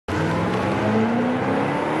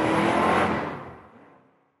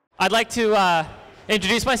I'd like to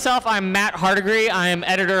introduce myself. I'm Matt Hardigree. I am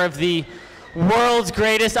editor of the world's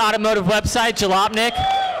greatest automotive website, Jalopnik.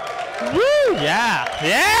 Woo! Yeah,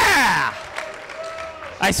 yeah!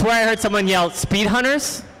 I swear I heard someone yell, "Speed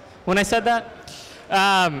Hunters," when I said that.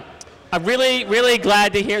 I'm really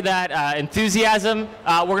glad to hear that enthusiasm.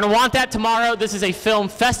 We're going to want that tomorrow. This is a film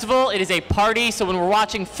festival. It is a party, so when we're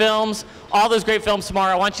watching films, all those great films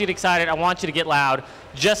tomorrow, I want you to get excited. I want you to get loud,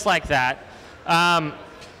 just like that.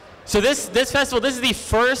 So this festival, this is the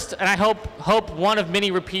first, and I hope one of many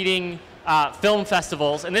repeating film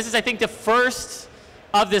festivals. And this is, I think, the first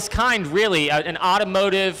of this kind, really, an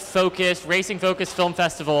automotive-focused, racing-focused film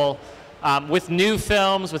festival with new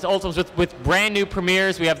films, with old films, with brand new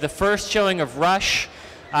premieres. We have the first showing of Rush.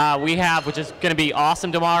 Which is going to be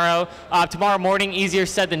awesome tomorrow. Tomorrow morning, Easier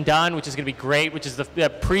Said Than Done, which is going to be great, which is the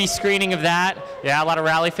pre-screening of that. Yeah, a lot of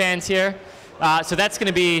rally fans here. So that's going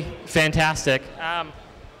to be fantastic.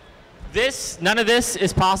 None of this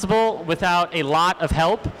is possible without a lot of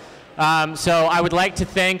help. So I would like to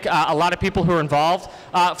thank a lot of people who are involved.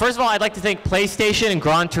 First of all, I'd like to thank PlayStation and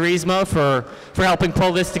GranTurismo for helping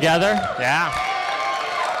pull this together. Yeah.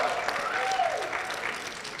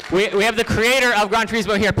 We have the creator of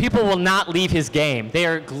GranTurismo here. People will not leave his game. They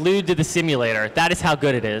are glued to the simulator. That is how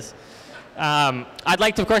good it is. I'd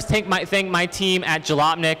like to, of course, thank my team at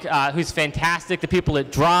Jalopnik, who's fantastic. The people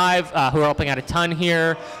at Drive, who are helping out a ton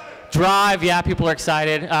here. Drive, yeah, people are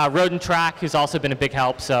excited. Road and Track, who's also been a big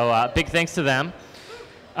help, so big thanks to them.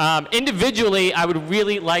 Individually, I would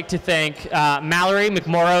really like to thank Mallory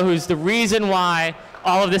McMorrow, who's the reason why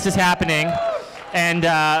all of this is happening, and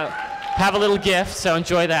have a little gift, so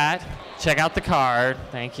enjoy that. Check out the card,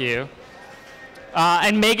 thank you.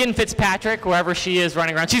 And Megan Fitzpatrick, wherever she is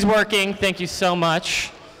running around. She's working, thank you so much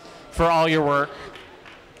for all your work.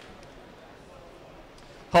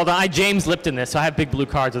 Hold on, I James Lipton this, so I have big blue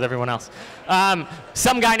cards with everyone else.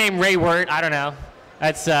 Some guy named Ray Wirt, I don't know.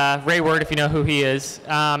 That's Ray Wirt, if you know who he is.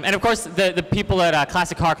 And of course, the people at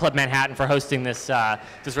Classic Car Club Manhattan for hosting this,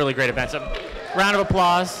 this really great event. So, round of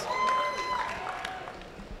applause.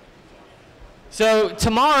 So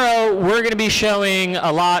tomorrow, we're going to be showing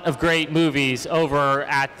a lot of great movies over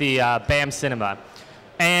at the BAM Cinema.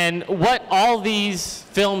 And what all these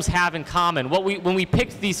films have in common, when we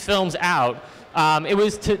picked these films out, it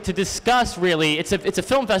was to discuss, really, it's a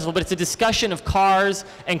film festival, but it's a discussion of cars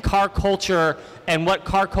and car culture and what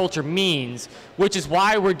car culture means, which is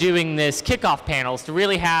why we're doing this kickoff panels, to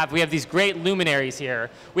really we have these great luminaries here.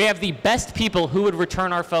 We have the best people who would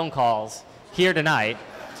return our phone calls here tonight.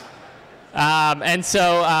 And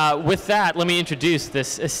so with that, let me introduce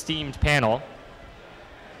this esteemed panel.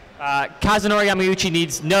 Kazunori Yamauchi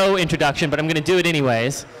needs no introduction, but I'm going to do it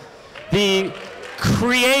anyways. The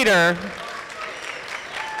creator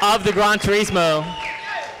of the GranTurismo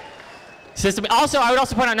system. Also, I would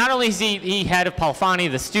also point out, not only is he head of Palfani,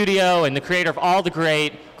 the studio, and the creator of all the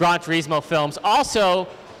great GranTurismo films, also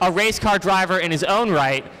a race car driver in his own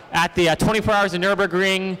right at the 24 Hours of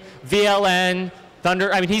Nürburgring, VLN,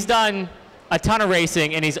 Thunder. I mean, he's done a ton of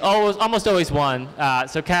racing, and he's almost always won.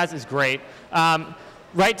 So Kaz is great.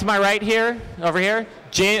 Right to my right here, over here,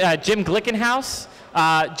 Jim Glickenhaus.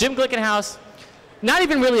 Jim Glickenhaus, not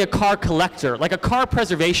even really a car collector, like a car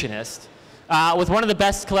preservationist with one of the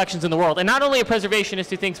best collections in the world. And not only a preservationist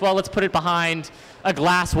who thinks, well, let's put it behind a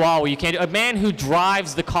glass wall where you can't do, a man who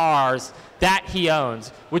drives the cars that he owns,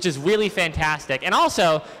 which is really fantastic. And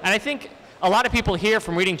also, and I think a lot of people here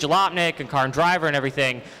from reading Jalopnik and Car and Driver and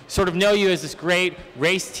everything sort of know you as this great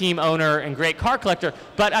race team owner and great car collector,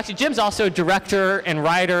 but actually Jim's also director and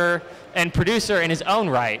writer and producer in his own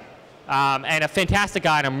right. And a fantastic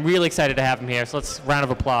guy, and I'm really excited to have him here. So let's round of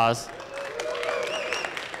applause.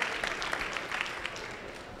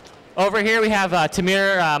 Over here we have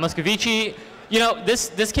Tamir Moscovici. You know,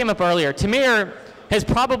 this came up earlier. Tamir has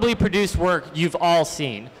probably produced work you've all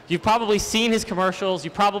seen. You've probably seen his commercials.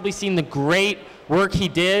 You've probably seen the great work he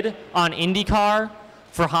did on IndyCar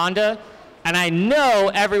for Honda. And I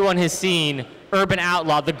know everyone has seen Urban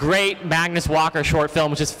Outlaw, the great Magnus Walker short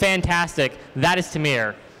film, which is fantastic. That is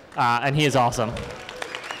Tamir. And he is awesome.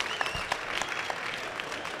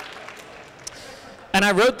 And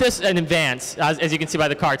I wrote this in advance, as you can see by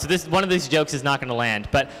the card. So one of these jokes is not going to land.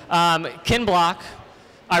 But Ken Block,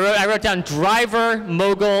 I wrote down driver,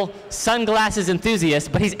 mogul, sunglasses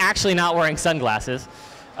enthusiast, but he's actually not wearing sunglasses.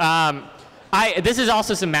 This is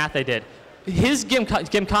also some math I did. His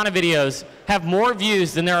Gymkhana videos have more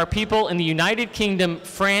views than there are people in the United Kingdom,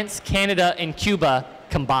 France, Canada, and Cuba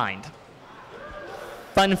combined.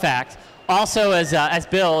 Fun fact. Also, as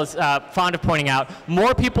Bill is fond of pointing out,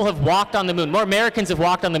 more people have walked on the moon, more Americans have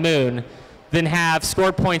walked on the moon than have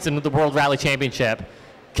scored points in the World Rally Championship.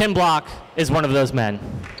 Ken Block is one of those men.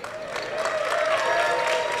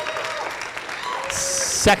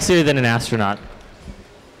 Sexier than an astronaut.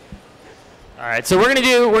 All right, so we're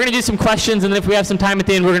gonna do some questions, and then if we have some time at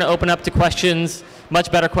the end, we're gonna open up to questions,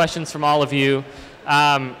 much better questions from all of you.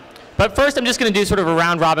 But first, I'm just gonna do sort of a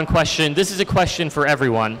round robin question. This is a question for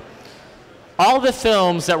everyone. All the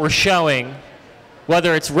films that we're showing,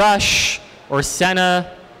 whether it's Rush or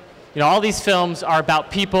Senna, all these films are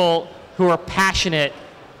about people who are passionate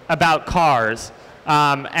about cars.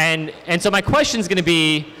 And so my question is gonna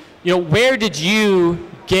be, where did you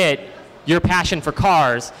get your passion for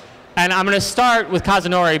cars? And I'm going to start with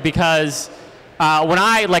Kazunori because when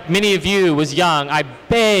I, like many of you, was young, I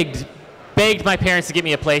begged my parents to get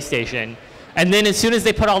me a PlayStation. And then as soon as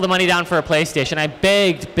they put all the money down for a PlayStation, I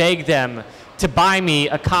begged them to buy me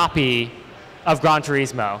a copy of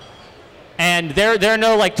GranTurismo. And there are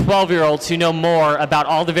no like 12-year-olds who know more about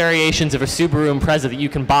all the variations of a Subaru Impreza that you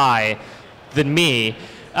can buy than me.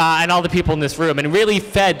 And all the people in this room, and really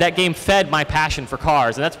that game fed my passion for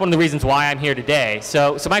cars, and that's one of the reasons why I'm here today.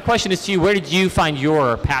 So my question is to you, where did you find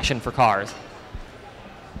your passion for cars?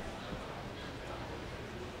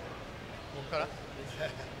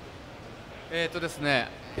 ですね、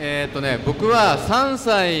僕は3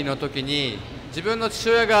歳の時に自分の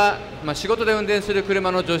父親が、仕事で運転する車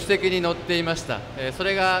の助手席に乗っていました。そ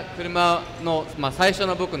れが車の、最初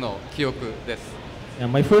の僕の記憶です。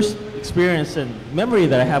And my first experience and memory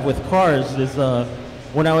that I have with cars is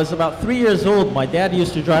when I was about 3 years old, my dad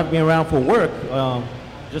used to drive me around for work,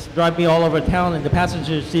 just drive me all over town in the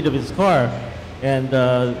passenger seat of his car. And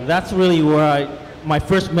that's really where my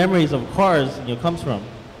first memories of cars comes from.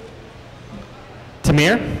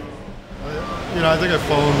 Tamir? I think I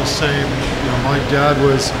follow the same. My dad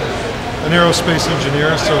was an aerospace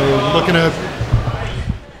engineer, so looking at...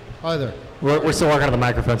 Hi there. We're still working on the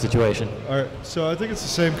microphone situation. All right, so I think it's the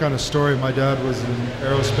same kind of story. My dad was an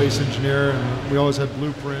aerospace engineer, and we always had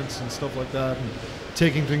blueprints and stuff like that, and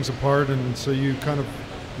taking things apart, and so you kind of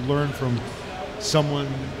learn from someone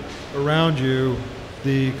around you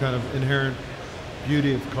the kind of inherent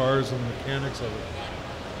beauty of cars and the mechanics of it.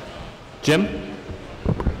 Jim?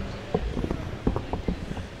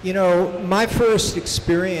 My first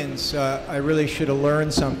experience, I really should have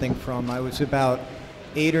learned something from. I was about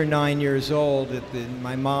 8 or 9 years old.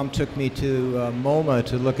 My mom took me to MoMA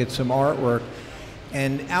to look at some artwork,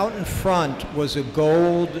 and out in front was a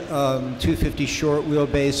gold 250 short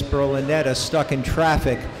wheelbase Berlinetta stuck in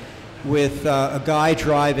traffic with a guy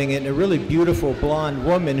driving it and a really beautiful blonde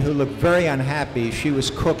woman who looked very unhappy. She was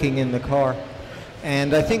cooking in the car.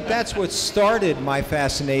 And I think that's what started my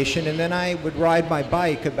fascination, and then I would ride my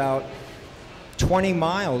bike about 20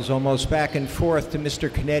 miles almost back and forth to Mr.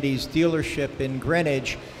 Canetti's dealership in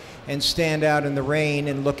Greenwich and stand out in the rain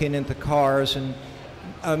and look in at the cars. And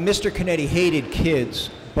Mr. Canetti hated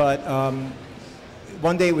kids, but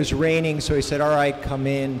one day it was raining, so he said, all right, come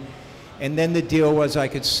in. And then the deal was I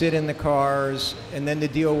could sit in the cars, and then the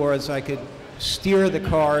deal was I could steer the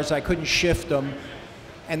cars, I couldn't shift them.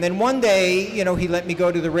 And then one day, he let me go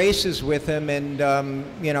to the races with him and,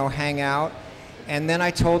 hang out. And then I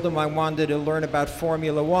told him I wanted to learn about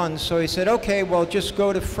Formula One. So he said, okay, well, just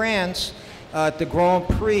go to France at the Grand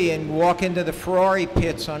Prix and walk into the Ferrari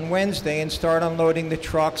pits on Wednesday and start unloading the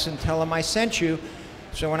trucks and tell them I sent you.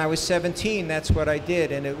 So when I was 17, that's what I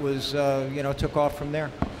did. And it was, took off from there.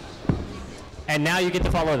 And now you get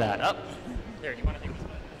to follow that. Oh, there, you want to take this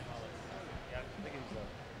one? Yeah, I think so.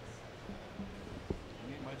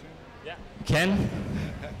 Yeah. Ken?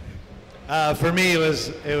 For me, it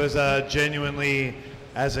was genuinely,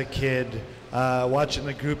 as a kid, watching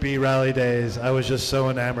the Group E rally days. I was just so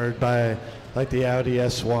enamored by like the Audi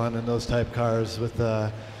S1 and those type cars with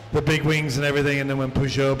the big wings and everything. And then when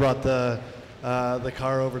Peugeot brought the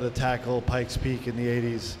car over to tackle Pikes Peak in the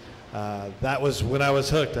 80s, that was when I was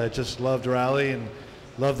hooked. I just loved rally and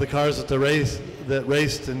loved the cars that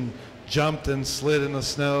raced and jumped and slid in the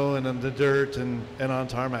snow and in the dirt and on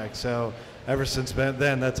tarmac. So ever since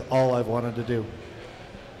then, that's all I've wanted to do.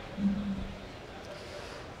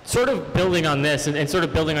 Sort of building on this and sort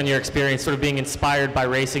of building on your experience, sort of being inspired by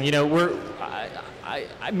racing,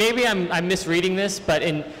 maybe I'm misreading this, but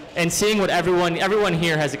in seeing what everyone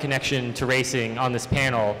here has a connection to racing on this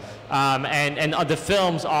panel, and the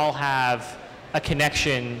films all have a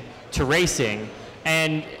connection to racing.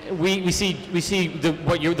 And we see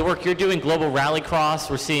the work you're doing, global rallycross.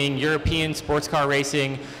 We're seeing European sports car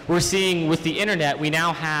racing. We're seeing with the internet, we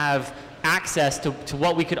now have access to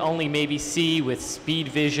what we could only maybe see with speed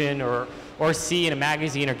vision or or see in a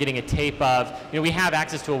magazine or getting a tape of. We have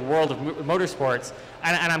access to a world of motorsports,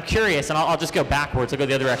 and I'm curious, and I'll just go backwards. I'll go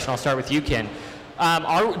the other direction. I'll start with you, Ken.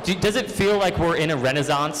 Does it feel like we're in a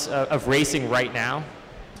renaissance of racing right now?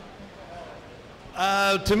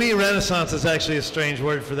 To me, renaissance is actually a strange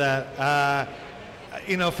word for that.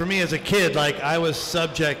 For me as a kid, I was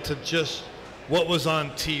subject to just what was on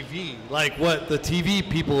TV. What the TV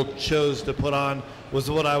people chose to put on was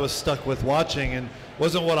what I was stuck with watching, and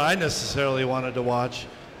wasn't what I necessarily wanted to watch,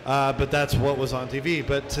 but that's what was on TV.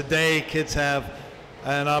 But today, kids have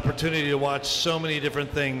an opportunity to watch so many different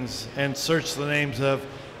things and search the names of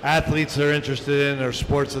athletes they're interested in or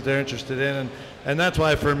sports that they're interested in. And that's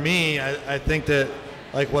why for me, I think that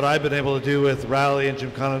what I've been able to do with Rally and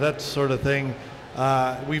Gymkhana, that sort of thing,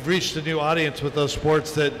 we've reached a new audience with those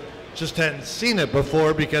sports that just hadn't seen it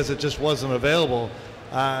before because it just wasn't available.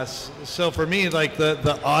 So for me,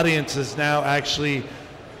 the audience is now actually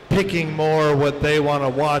picking more what they want to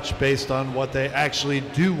watch based on what they actually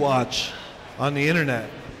do watch on the internet,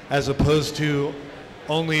 as opposed to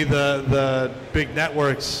only the big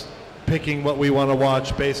networks picking what we want to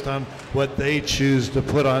watch based on what they choose to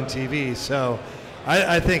put on TV. So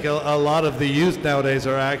I think a lot of the youth nowadays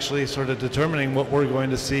are actually sort of determining what we're going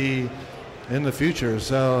to see in the future.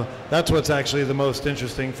 So that's what's actually the most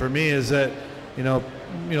interesting for me, is that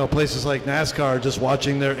places like NASCAR are just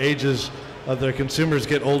watching their ages of their consumers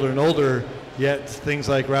get older and older, yet things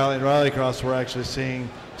like Rally and Rallycross, we're actually seeing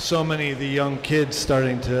so many of the young kids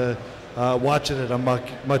starting to watch it at a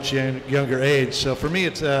much younger age. So for me,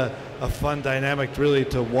 it's a fun dynamic really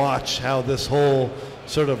to watch how this whole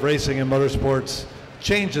sort of racing and motorsports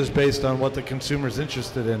changes based on what the consumer's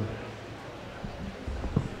interested in.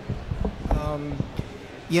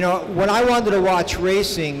 When I wanted to watch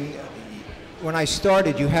racing, when I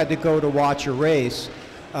started, you had to go to watch a race.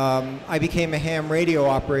 I became a ham radio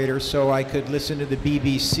operator so I could listen to the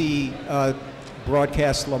BBC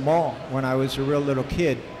broadcast Le Mans when I was a real little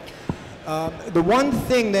kid. The one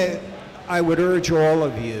thing that I would urge all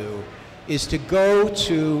of you is to go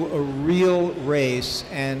to a real race,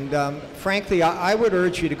 and frankly, I would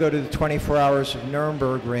urge you to go to the 24 Hours of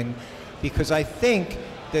Nürburgring, because I think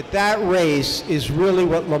that race is really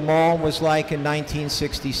what Le Mans was like in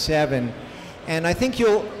 1967, and I think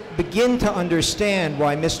you'll begin to understand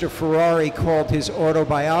why Mr. Ferrari called his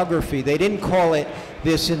autobiography. They didn't call it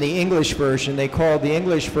this in the English version. They called the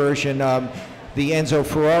English version the Enzo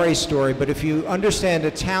Ferrari story. But if you understand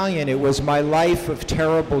Italian, it was My Life of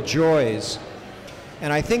Terrible Joys.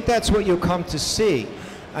 And I think that's what you'll come to see.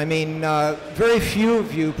 I mean, very few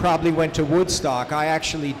of you probably went to Woodstock. I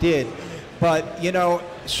actually did. But,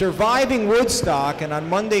 surviving Woodstock and on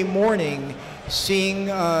Monday morning, seeing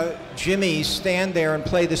Jimmy stand there and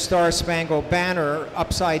play the Star Spangled Banner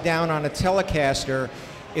upside down on a Telecaster,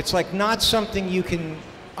 it's like not something you can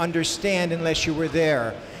understand unless you were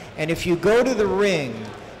there. And if you go to the ring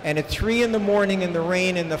and at 3 in the morning in the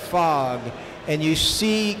rain and the fog, and you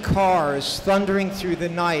see cars thundering through the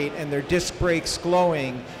night and their disc brakes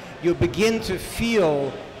glowing, you'll begin to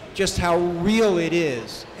feel just how real it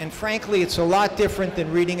is. And frankly, it's a lot different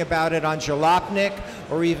than reading about it on Jalopnik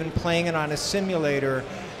or even playing it on a simulator.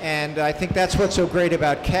 And I think that's what's so great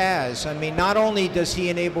about Kaz. I mean, not only does he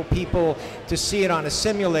enable people to see it on a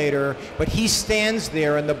simulator, but he stands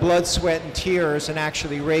there in the blood, sweat, and tears and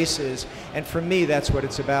actually races. And for me, that's what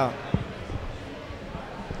it's about.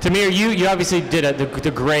 Tamir, you obviously did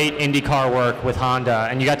the great IndyCar work with Honda,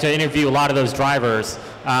 and you got to interview a lot of those drivers.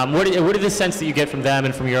 What are the sense that you get from them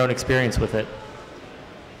and from your own experience with it?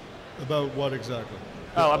 About what exactly?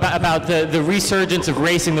 Oh, about the resurgence of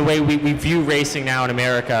racing, the way we view racing now in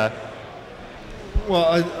America. Well,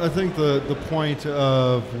 I think the point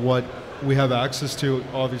of what we have access to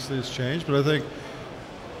obviously has changed, but I think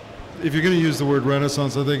if you're going to use the word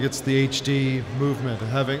renaissance, I think it's the HD movement.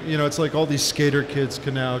 Having, it's like all these skater kids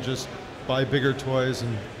can now just buy bigger toys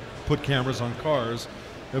and put cameras on cars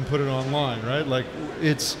and put it online, right? Like,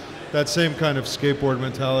 it's that same kind of skateboard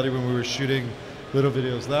mentality when we were shooting little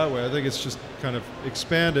videos that way. I think it's just kind of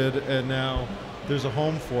expanded, and now there's a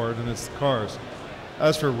home for it, and it's the cars.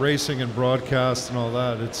 As for racing and broadcast and all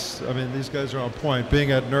that, these guys are on point. Being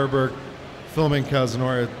at Nürburgring, filming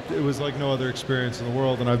Kazunori, it was like no other experience in the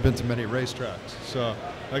world, and I've been to many racetracks. So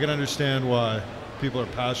I can understand why people are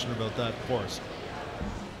passionate about that course.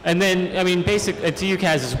 And then, basic to you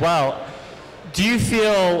guys as well, do you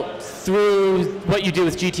feel through what you do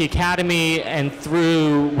with GT Academy and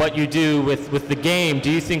through what you do with the game,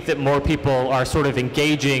 do you think that more people are sort of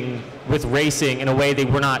engaging with racing in a way they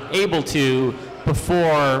were not able to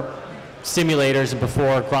before simulators and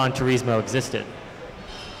before GranTurismo existed?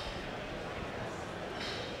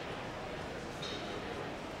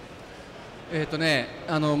 モ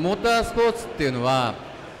ータースポーツっていうのは、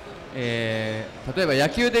例えば野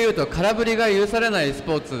球でいうと空振りが許されないス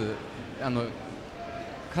ポーツ、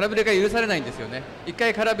空振りが許されないんですよね。一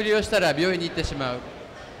回空振りをしたら病院に行ってしまう。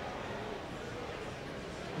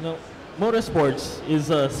No, motorsports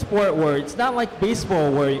is a sport where it's not like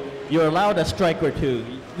baseball where you're allowed a strike or two.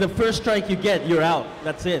 The first strike you get, you're out.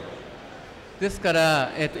 That's it. ですか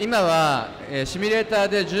ら、今は、シミュレーター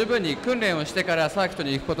で十分に訓練をしてからサーキット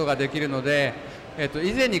に行くことができるので、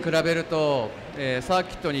以前に比べると、サー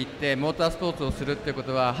キットに行ってモータースポーツをするってこ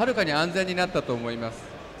とははるかに安全になったと思います。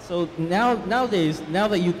So nowadays, now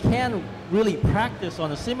that you can really practice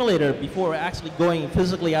on a simulator before actually going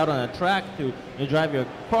physically out on a track to drive your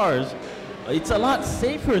cars, it's a lot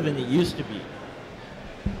safer than it used to be.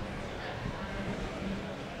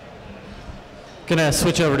 Gonna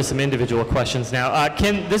switch over to some individual questions now.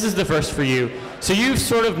 Ken, this is the first for you. So you've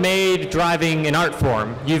sort of made driving an art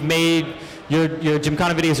form. You've made your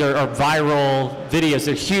Gymkhana videos are viral videos.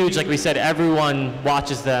 They're huge. Like we said, everyone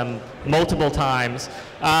watches them multiple times.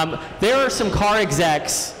 There are some car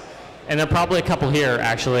execs, and there are probably a couple here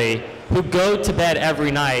actually, who go to bed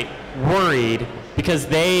every night worried because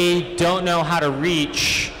they don't know how to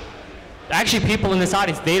reach. Actually, people in this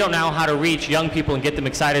audience, they don't know how to reach young people and get them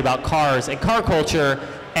excited about cars and car culture,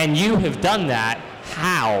 and you have done that.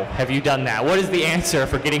 How have you done that? What is the answer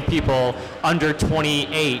for getting people under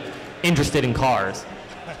 28 interested in cars?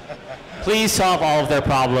 Please solve all of their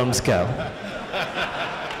problems. Go.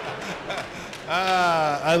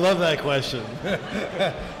 I love that question.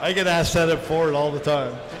 I get asked that at Ford all the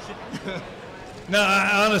time. No,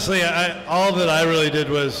 honestly, all that I really did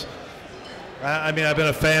was, I mean, I've been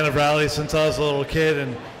a fan of rallies since I was a little kid,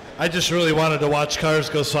 and I just really wanted to watch cars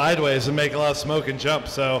go sideways and make a lot of smoke and jump.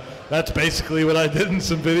 So that's basically what I did in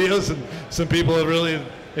some videos, and some people have really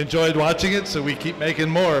enjoyed watching it, so we keep making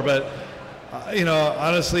more. But, you know,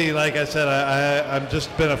 honestly, like I said, I've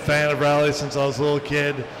just been a fan of rallies since I was a little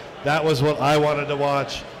kid. That was what I wanted to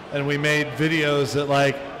watch, and we made videos that,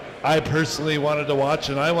 like, I personally wanted to watch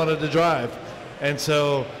and I wanted to drive. And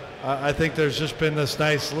so I think there's just been this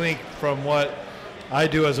nice link from what I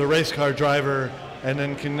do as a race car driver and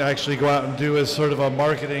then can actually go out and do as sort of a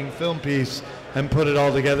marketing film piece and put it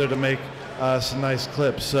all together to make some nice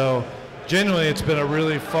clips. So genuinely, it's been a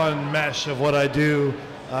really fun mesh of what I do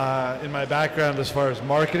in my background as far as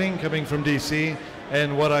marketing coming from DC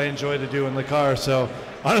and what I enjoy to do in the car. So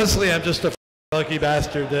honestly, I'm just a lucky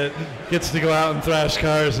bastard that gets to go out and thrash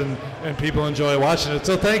cars, and people enjoy watching it.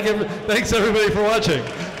 So thanks everybody for watching.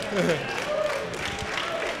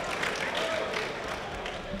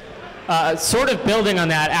 Sort of building on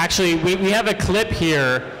that, actually, we have a clip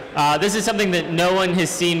here. This is something that no one has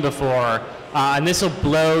seen before, and this will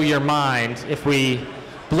blow your mind.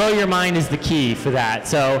 Blow your mind is the key for that.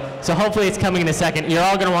 So hopefully it's coming in a second. You're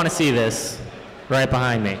all going to want to see this right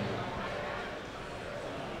behind me.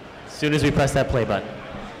 As soon as we press that play button.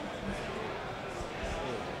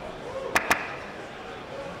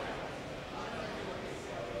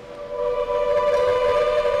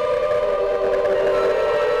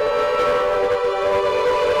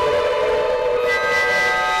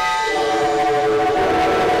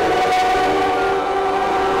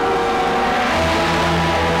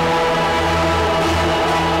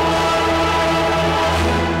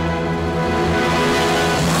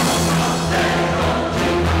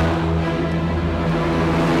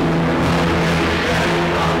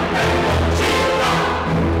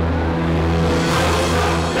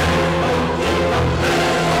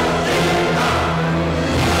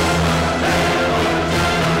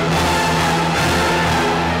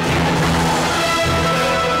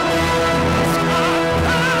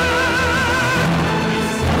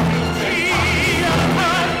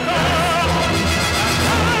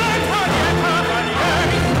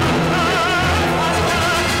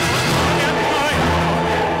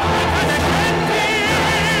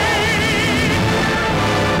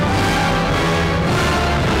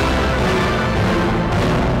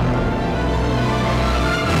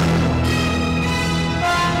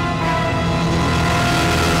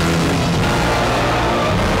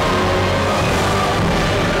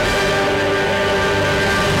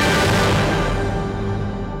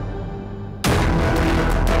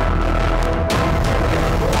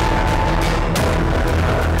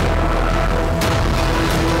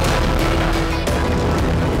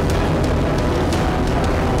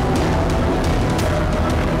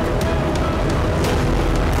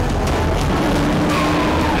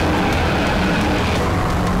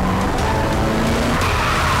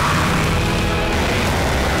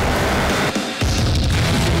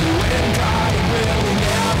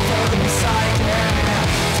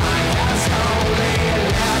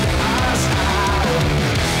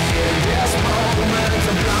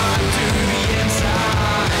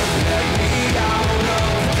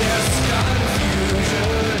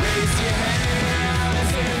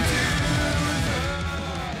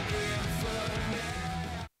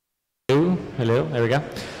 Hello, there we go.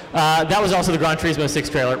 That was also the GranTurismo 6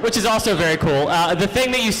 trailer, which is also very cool. The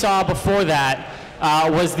thing that you saw before that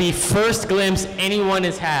was the first glimpse anyone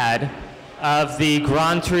has had of the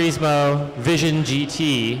GranTurismo Vision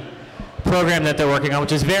GT program that they're working on,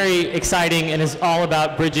 which is very exciting and is all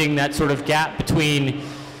about bridging that sort of gap between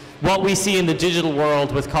what we see in the digital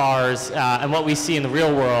world with cars and what we see in the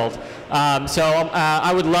real world. So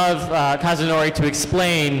I would love Kazunori to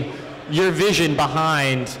explain your vision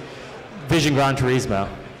behind Vision GranTurismo.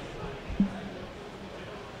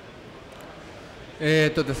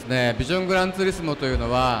 ですね、ビジョングランツーリスモというの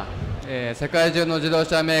は、世界中の自動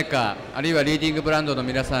車メーカーあるいはリーディングブランドの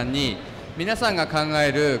皆さんに皆さんが考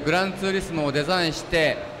えるグランツーリスモをデザインし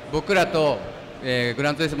て僕らと、グ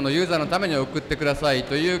ランツーリスモのユーザーのために送ってください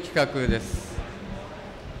という企画です。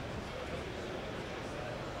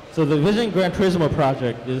So the Vision GranTurismo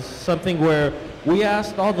project is something where we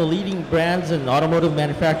asked all the leading brands and automotive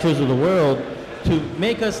manufacturers of the world to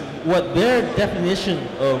make us what their definition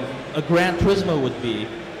of a GranTurismo would be,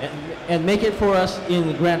 and make it for us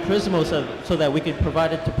in GranTurismo so that we could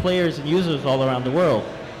provide it to players and users all around the world.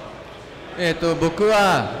 僕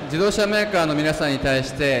は自動車メーカーの皆さんに対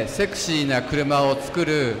してセクシーな車を作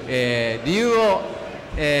る、理由を、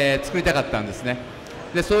作りたかったんですね。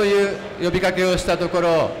でそういう呼びかけをしたとこ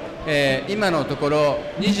ろ、今のところ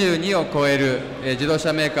22を超える、自動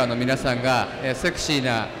車メーカーの皆さんが、セクシー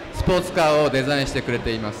なスポーツカーをデザインしてくれ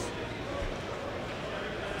ています。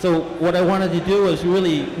So what I wanted to do was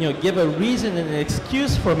really, give a reason and an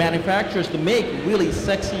excuse for manufacturers to make really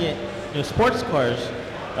sexy, sports cars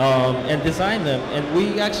and design them. And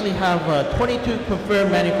we actually have 22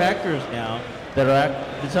 confirmed manufacturers now that are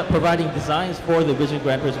providing designs for the Vision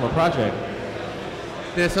GranTurismo project.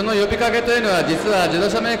 でその呼びかけというのは実は自動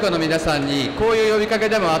車メーカーの皆さんにこういう呼びかけ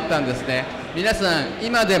でもあったんですね。皆さん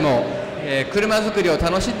今でも、車作りを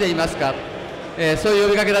楽しんでいますか、そういう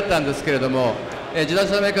呼びかけだったんですけれども、自動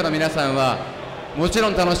車メーカーの皆さんはもちろ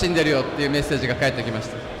ん楽しんでるよっていうメッセージが返ってきまし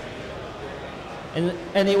た。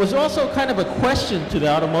And it was also kind of a question to the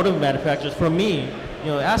automotive manufacturers from me,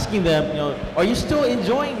 asking them, are you still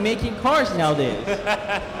enjoying making cars nowadays?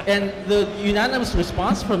 And the unanimous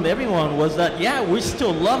response from everyone was that, yeah, we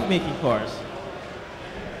still love making cars.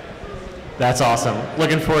 That's awesome.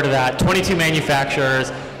 Looking forward to that. 22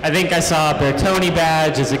 manufacturers. I think I saw a Bertoni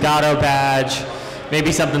badge, a Zagato badge,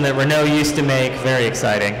 maybe something that Renault used to make. Very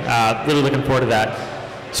exciting. Really looking forward to that.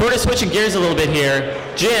 Sort of switching gears a little bit here.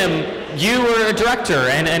 Jim, you were a director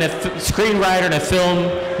and a screenwriter and a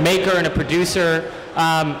filmmaker and a producer.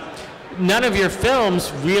 None of your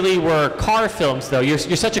films really were car films, though. You're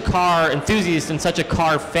such a car enthusiast and such a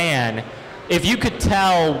car fan. If you could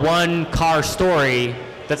tell one car story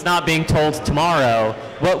that's not being told tomorrow,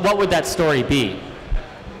 what would that story be?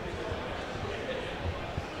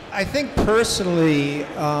 I think personally,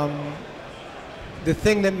 the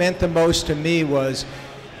thing that meant the most to me was,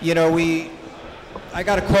 I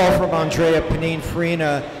got a call from Andrea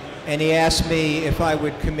Pininfarina, and he asked me if I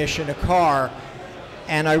would commission a car,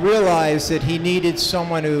 and I realized that he needed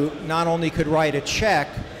someone who not only could write a check,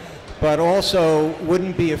 but also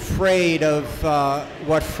wouldn't be afraid of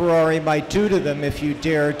what Ferrari might do to them if you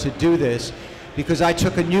dared to do this, because I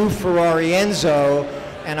took a new Ferrari Enzo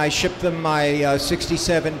and I shipped them my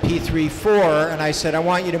 67 P34, and I said, I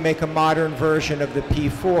want you to make a modern version of the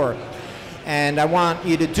P4. And I want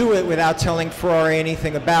you to do it without telling Ferrari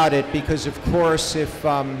anything about it, because of course if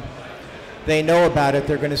they know about it,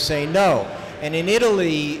 they're going to say no. And in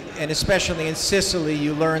Italy, and especially in Sicily,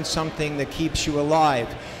 you learn something that keeps you alive.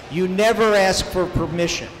 You never ask for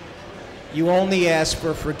permission. You only ask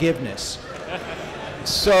for forgiveness.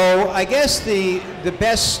 So I guess the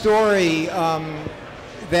best story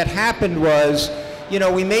that happened was,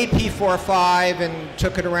 we made P45 and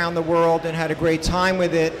took it around the world and had a great time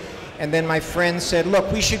with it. And then my friend said,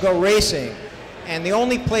 look, we should go racing. And the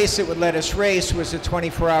only place that would let us race was at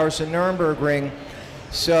 24 Hours of Nürburgring.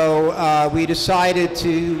 So we decided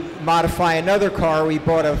to modify another car. We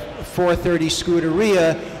bought a 430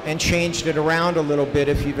 Scuderia and changed it around a little bit.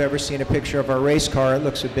 If you've ever seen a picture of our race car, it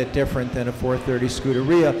looks a bit different than a 430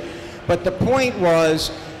 Scuderia. But the point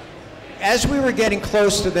was, as we were getting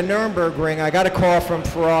close to the Nürburgring, I got a call from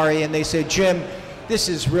Ferrari, and they said, Jim, this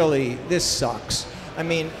sucks. I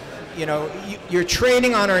mean, you're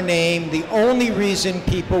trading on our name. The only reason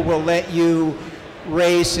people will let you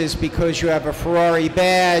race is because you have a Ferrari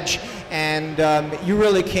badge, and you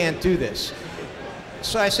really can't do this.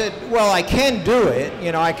 So I said, well, I can do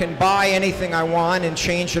it. I can buy anything I want and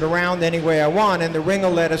change it around any way I want, and the ring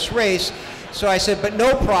will let us race. So I said, but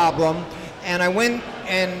no problem. And I went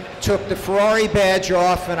and took the Ferrari badge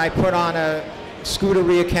off, and I put on a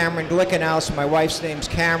Scuderia Cameron Glickenhaus. My wife's name's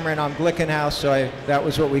Cameron. I'm Glickenhaus, so that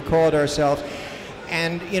was what we called ourselves.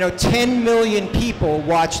 And 10 million people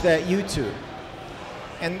watched that YouTube.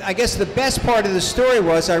 And I guess the best part of the story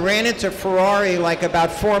was I ran into Ferrari like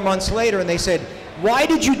about 4 months later, and they said, "Why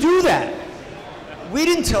did you do that? We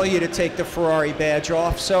didn't tell you to take the Ferrari badge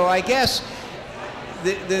off." So I guess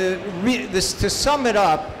to sum it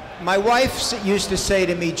up, my wife used to say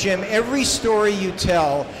to me, "Jim, every story you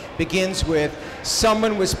tell begins with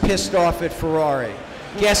someone was pissed off at Ferrari.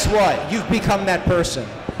 Guess what? You've become that person."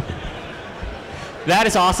 That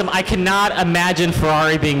is awesome. I cannot imagine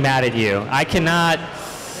Ferrari being mad at you. I can't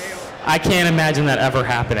imagine that ever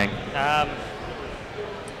happening.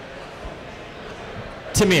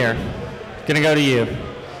 Tamir, gonna go to you.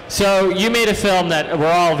 So you made a film that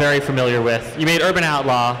we're all very familiar with. You made Urban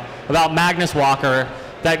Outlaw about Magnus Walker,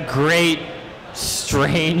 that great,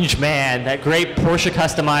 strange man, that great Porsche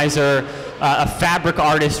customizer, a fabric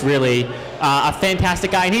artist really, a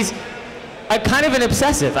fantastic guy. And he's kind of an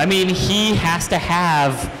obsessive. I mean, he has to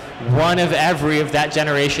have one of every of that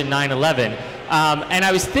generation 911. And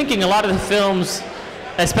I was thinking a lot of the films,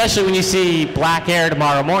 especially when you see Black Air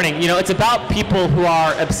tomorrow morning, it's about people who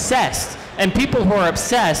are obsessed. And people who are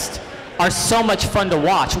obsessed are so much fun to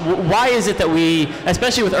watch. Why is it that we,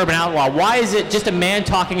 especially with Urban Outlaw, why is it just a man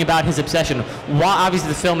talking about his obsession? Why,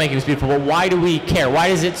 obviously the filmmaking is beautiful, but why do we care? Why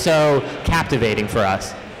is it so captivating for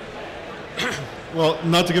us? Well,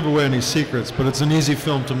 not to give away any secrets, but it's an easy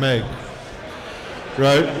film to make,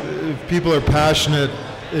 right? If people are passionate,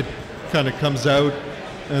 it kind of comes out,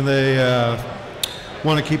 and they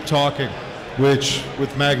want to keep talking, which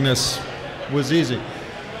with Magnus was easy.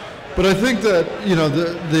 But I think that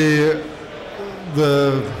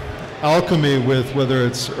the alchemy with whether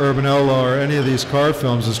it's Urban Outlaw or any of these car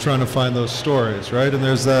films is trying to find those stories, right? And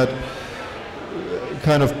there's that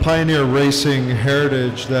kind of pioneer racing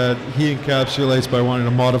heritage that he encapsulates by wanting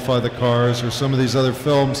to modify the cars, or some of these other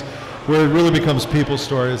films where it really becomes people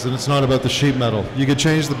stories, and it's not about the sheet metal. You could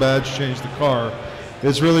change the badge, change the car.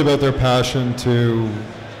 It's really about their passion to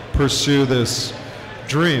pursue this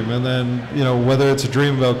dream. And then, whether it's a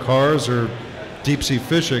dream about cars or deep sea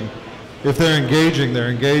fishing, if they're engaging, they're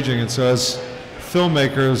engaging. And so as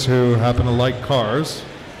filmmakers who happen to like cars,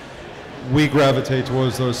 we gravitate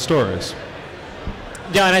towards those stories.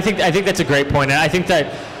 Yeah, and I think that's a great point. And I think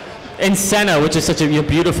that in Senna, which is such a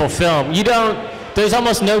beautiful film, there's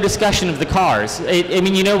almost no discussion of the cars. I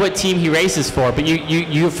mean, you know what team he races for, but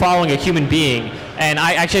you're following a human being. And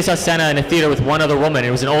I actually saw Senna in a theater with one other woman.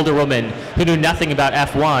 It was an older woman who knew nothing about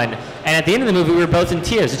F1. And at the end of the movie, we were both in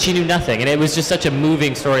tears, and she knew nothing. And it was just such a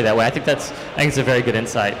moving story that way. I think it's a very good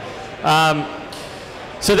insight.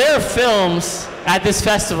 So there are films at this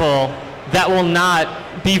festival that will not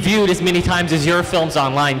be viewed as many times as your films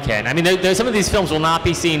online can. I mean, some of these films will not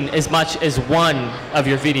be seen as much as one of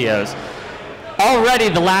your videos. Already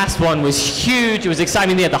the last one was huge. It was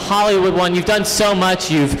exciting. They had the Hollywood one. You've done so much.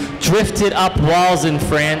 You've drifted up walls in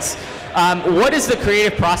France. What is the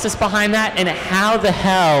creative process behind that, and how the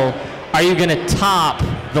hell are you going to top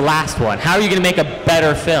the last one? How are you going to make a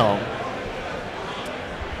better film?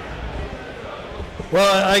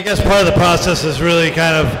 Well, I guess part of the process is really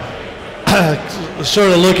kind of sort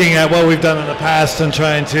of looking at what we've done in the past and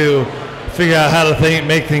trying to figure out how to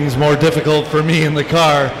make things more difficult for me in the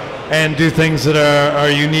car and do things that are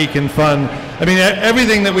unique and fun. I mean,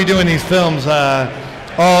 everything that we do in these films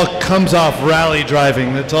all comes off rally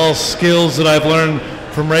driving. It's all skills that I've learned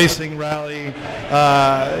from racing rally.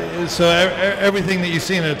 So everything that you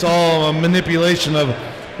see in it's all a manipulation of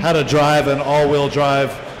how to drive an all-wheel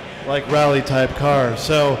drive, like rally type car.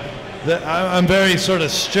 So I'm very sort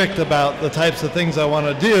of strict about the types of things I want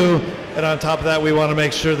to do, and on top of that, we want to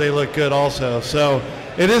make sure they look good also. So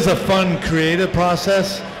it is a fun, creative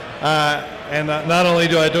process, and not only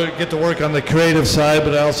do I get to work on the creative side,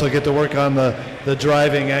 but I also get to work on the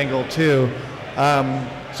driving angle too.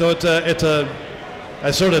 So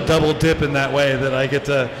I sort of double dip in that way, that I get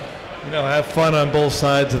to, have fun on both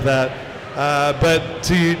sides of that. But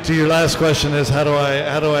to your last question is how do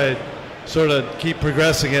I sort of keep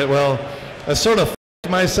progressing it? Well, I sort of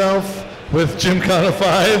myself with Gymkhana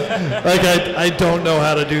 5. Like I don't know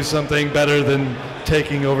how to do something better than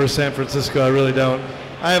taking over San Francisco. I really don't.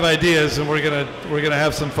 I have ideas, and we're gonna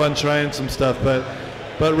have some fun trying some stuff.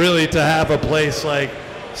 But really, to have a place like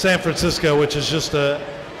San Francisco, which is just a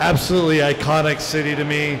absolutely iconic city to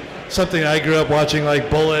me, something I grew up watching,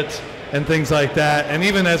 like Bullet and things like that. And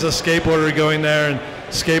even as a skateboarder going there and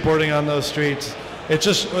skateboarding on those streets,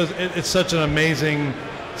 it's such an amazing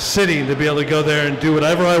city to be able to go there and do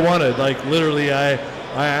whatever I wanted. Like literally, I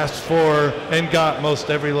I asked for and got most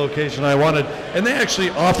every location I wanted. And they actually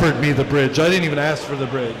offered me the bridge. I didn't even ask for the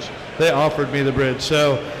bridge. They offered me the bridge.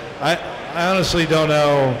 So I honestly don't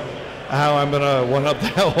know how I'm going to one-up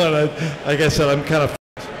that one. Like I said, I'm kind of...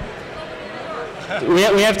 We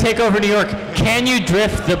have Takeover New York. Can you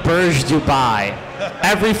drift the Burj Dubai?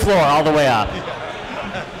 Every floor, all the way up.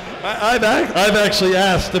 I've actually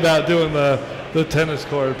asked about doing the tennis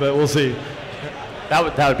court, but we'll see. That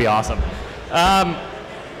would be awesome.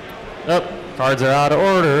 Cards are out of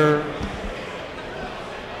order.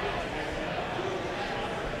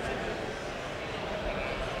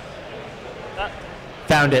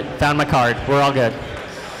 Found it. Found my card. We're all good.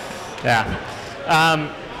 Yeah.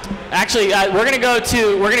 Actually, we're gonna go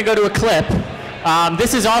to a clip.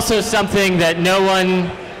 This is also something that no one,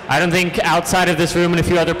 I don't think, outside of this room and a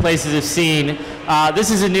few other places have seen. This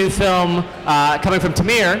is a new film coming from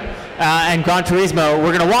Tamir and GranTurismo.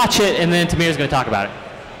 We're gonna watch it, and then Tamir's gonna talk about it.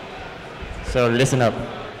 So listen up.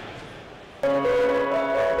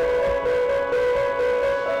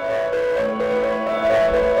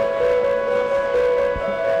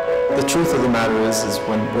 The truth of the matter is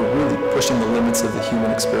when we're really pushing the limits of the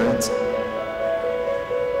human experience,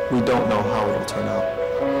 we don't know how it'll turn out.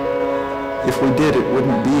 If we did, it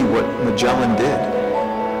wouldn't be what Magellan did.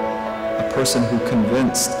 A person who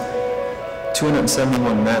convinced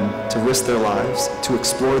 271 men to risk their lives to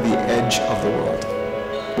explore the edge of the world,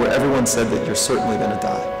 where everyone said that you're certainly going to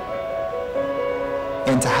die.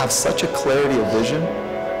 And to have such a clarity of vision,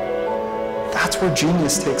 that's where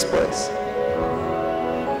genius takes place.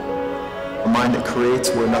 A mind that creates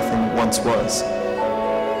where nothing once was.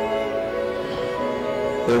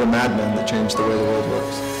 They're the madmen that change the way the world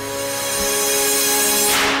works.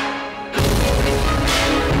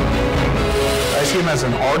 I see him as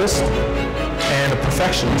an artist and a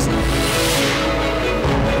perfectionist.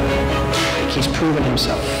 He's proven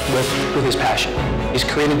himself with his passion. He's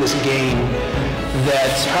created this game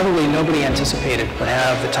that probably nobody anticipated would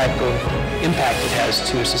have the type of impact it has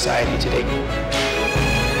to society today.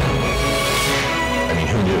 I mean,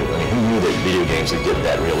 who knew? I mean, who knew that video games would get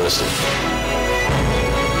that realistic?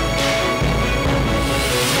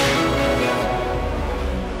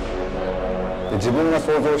 自分が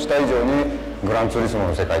想像した以上にグランツーリスモ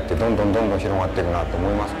の世界ってどんどん広がっていくなと思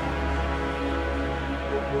います。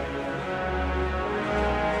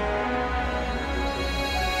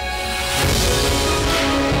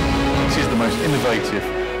This is the most innovative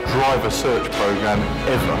driver search program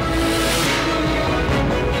ever.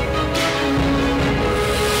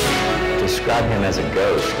 Describe him as a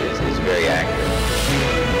ghost is very accurate.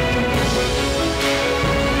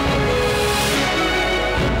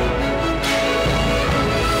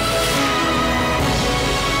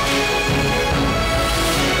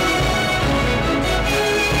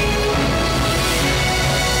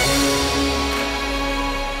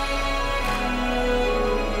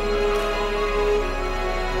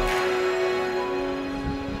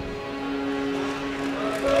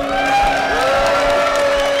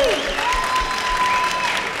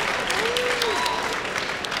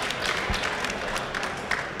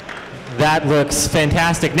 That looks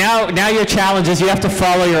fantastic. Now your challenge is you have to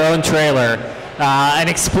follow your own trailer and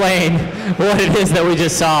explain what it is that we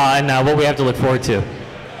just saw and what we have to look forward to.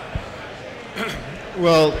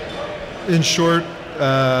 Well, in short,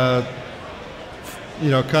 kind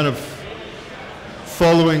of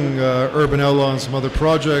following Urban Outlaw and some other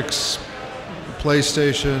projects,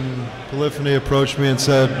 PlayStation, Polyphony approached me and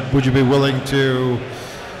said, would you be willing to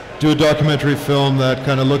do a documentary film that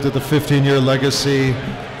kind of looked at the 15-year legacy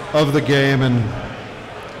of the game, and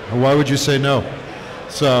why would you say no?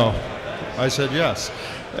 So I said yes.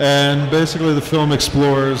 And basically the film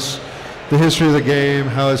explores the history of the game,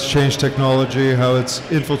 how it's changed technology, how it's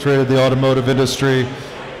infiltrated the automotive industry,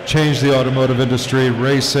 changed the automotive industry,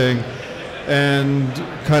 racing, and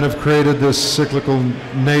kind of created this cyclical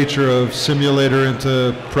nature of simulator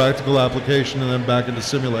into practical application and then back into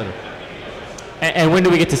simulator. And when do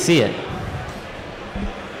we get to see it?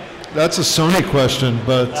 That's a Sony question,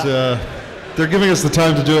 but they're giving us the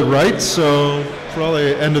time to do it right, so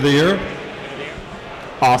probably end of the year.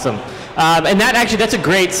 Awesome. And that's a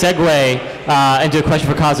great segue into a question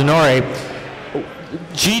for Kazunori.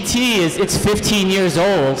 GT it's 15 years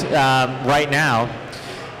old right now,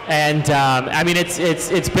 and I mean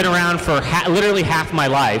it's been around for literally half my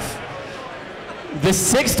life. The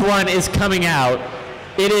sixth one is coming out.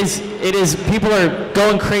 It is people are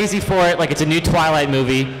going crazy for it, like it's a new Twilight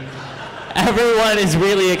movie. Everyone is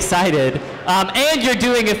really excited. And you're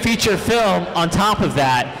doing a feature film on top of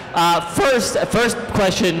that. First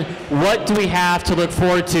question, what do we have to look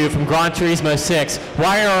forward to from GranTurismo 6?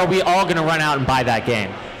 Why are we all going to run out and buy that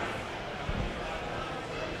game?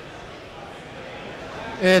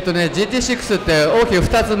 GT6 って大きく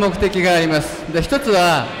2つ目的があります。で、1つ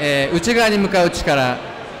は、内側に向かう力。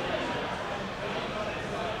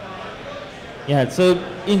Yeah, so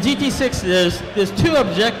in GT6 there's two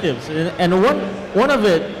objectives, and one of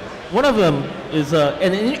them is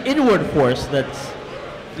an inward force that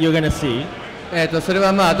you're going to see. それ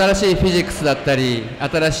は新しいフィジックスだったり、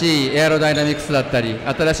新しいエアロダイナミクスだったり、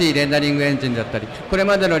新しいレンダリングエンジンだったり、これ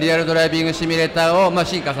までのリアルドライビングシミュレーターを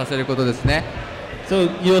進化させることですね。So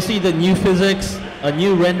you'll see the new physics, a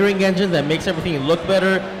new rendering engine that makes everything look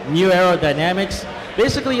better, new aerodynamics.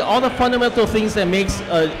 Basically, all the fundamental things that makes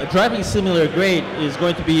a driving simulator great is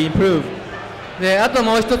going to be improved. で、あと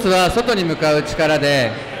もう一つは外に向かう力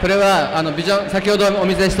で、これは先ほどお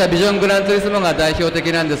見せしたビジョングランツーリスモが代表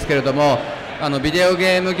的なんですけれども、ビデオ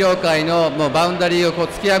ゲーム業界のもうバウンダリーを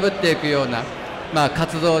突き破っていくような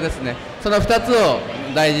活動ですね。その2つを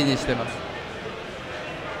大事にしてます。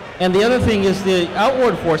And the other thing is the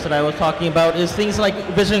outward force that I was talking about is things like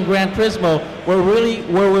Vision GranTurismo, where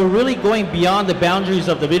we're really going beyond the boundaries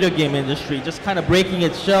of the video game industry, just kind of breaking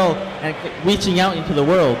its shell and reaching out into the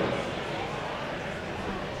world.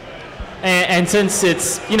 And since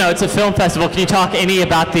it's a film festival, can you talk any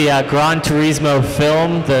about the GranTurismo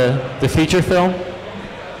film, the feature film?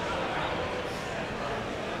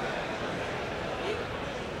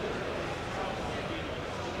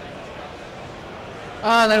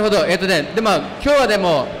 なるほど。でも今日はで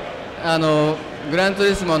もグランツー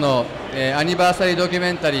リスモの、アニバーサリードキュ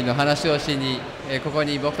メンタリーの話をしに、ここ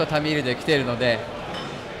に僕とタミールで来ているので、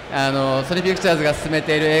ソニーピクチャーズが進め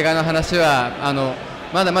ている映画の話は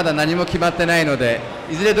まだまだ何も決まってないので、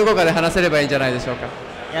いずれどこかで話せればいいんじゃないでしょうか。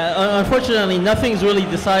Yeah, unfortunately, nothing's really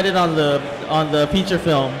decided on the feature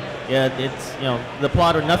film. Yeah, it's the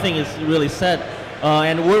plot or nothing is really set.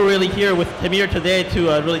 And we're really here with Tamir today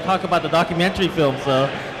to really talk about the documentary film. So,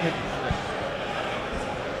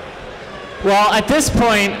 well, at this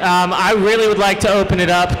point, I really would like to open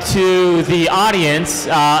it up to the audience.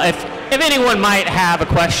 If anyone might have a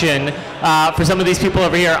question for some of these people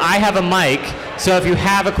over here, I have a mic. So if you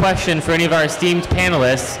have a question for any of our esteemed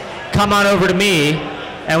panelists, come on over to me,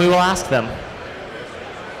 and we will ask them.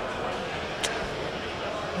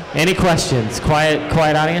 Any questions? Quiet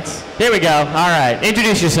audience? Here we go. All right.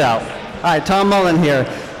 Introduce yourself. Hi, Tom Mullen here.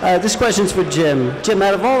 This question's for Jim. Jim,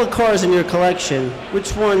 out of all the cars in your collection,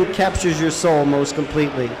 which one captures your soul most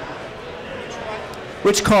completely?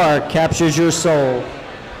 Which car captures your soul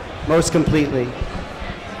most completely?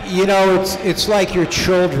 You know, it's like your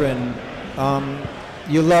children.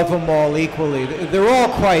 You love them all equally. They're all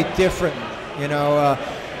quite different,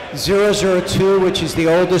 002, which is the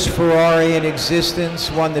oldest Ferrari in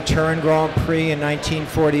existence, won the Turin Grand Prix in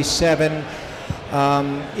 1947,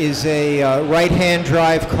 is a right-hand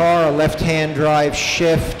drive car, a left-hand drive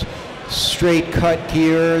shift, straight cut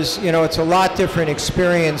gears. It's a lot different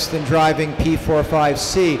experience than driving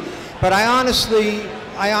P45C. But I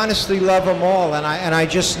honestly love them all, and I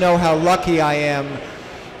just know how lucky I am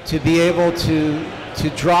to be able to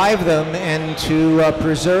drive them and to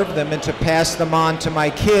preserve them and to pass them on to my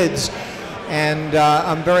kids. And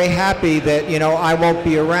I'm very happy that, I won't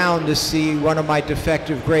be around to see one of my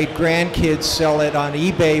defective great-grandkids sell it on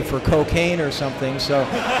eBay for cocaine or something. So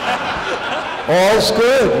all's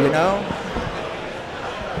good,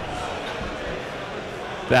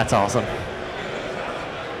 That's awesome.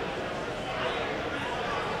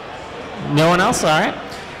 No one else? All right.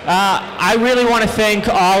 I really want to thank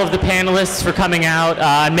all of the panelists for coming out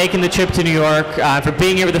and making the trip to New York, for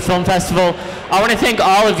being here with the film festival. I want to thank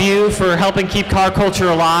all of you for helping keep car culture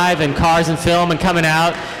alive and cars and film and coming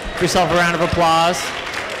out. Give yourself a round of applause.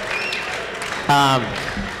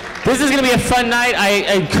 This is going to be a fun night.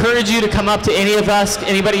 I encourage you to come up to any of us,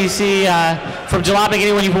 anybody you see from Jalopnik,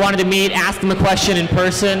 anyone you've wanted to meet, ask them a question in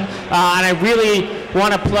person. And I really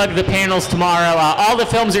want to plug the panels tomorrow. All the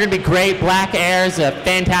films are going to be great. Black Air's a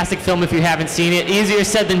fantastic film if you haven't seen it. Easier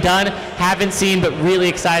said than done. Haven't seen, but really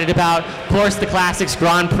excited about. Of course, the classics,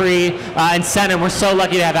 Grand Prix, and Senna. We're so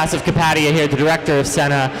lucky to have Asif Kapadia here, the director of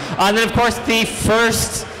Senna. And then, of course, the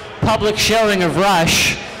first public showing of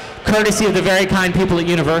Rush, courtesy of the very kind people at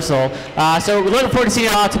Universal. So we're looking forward to seeing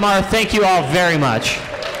you all tomorrow. Thank you all very much.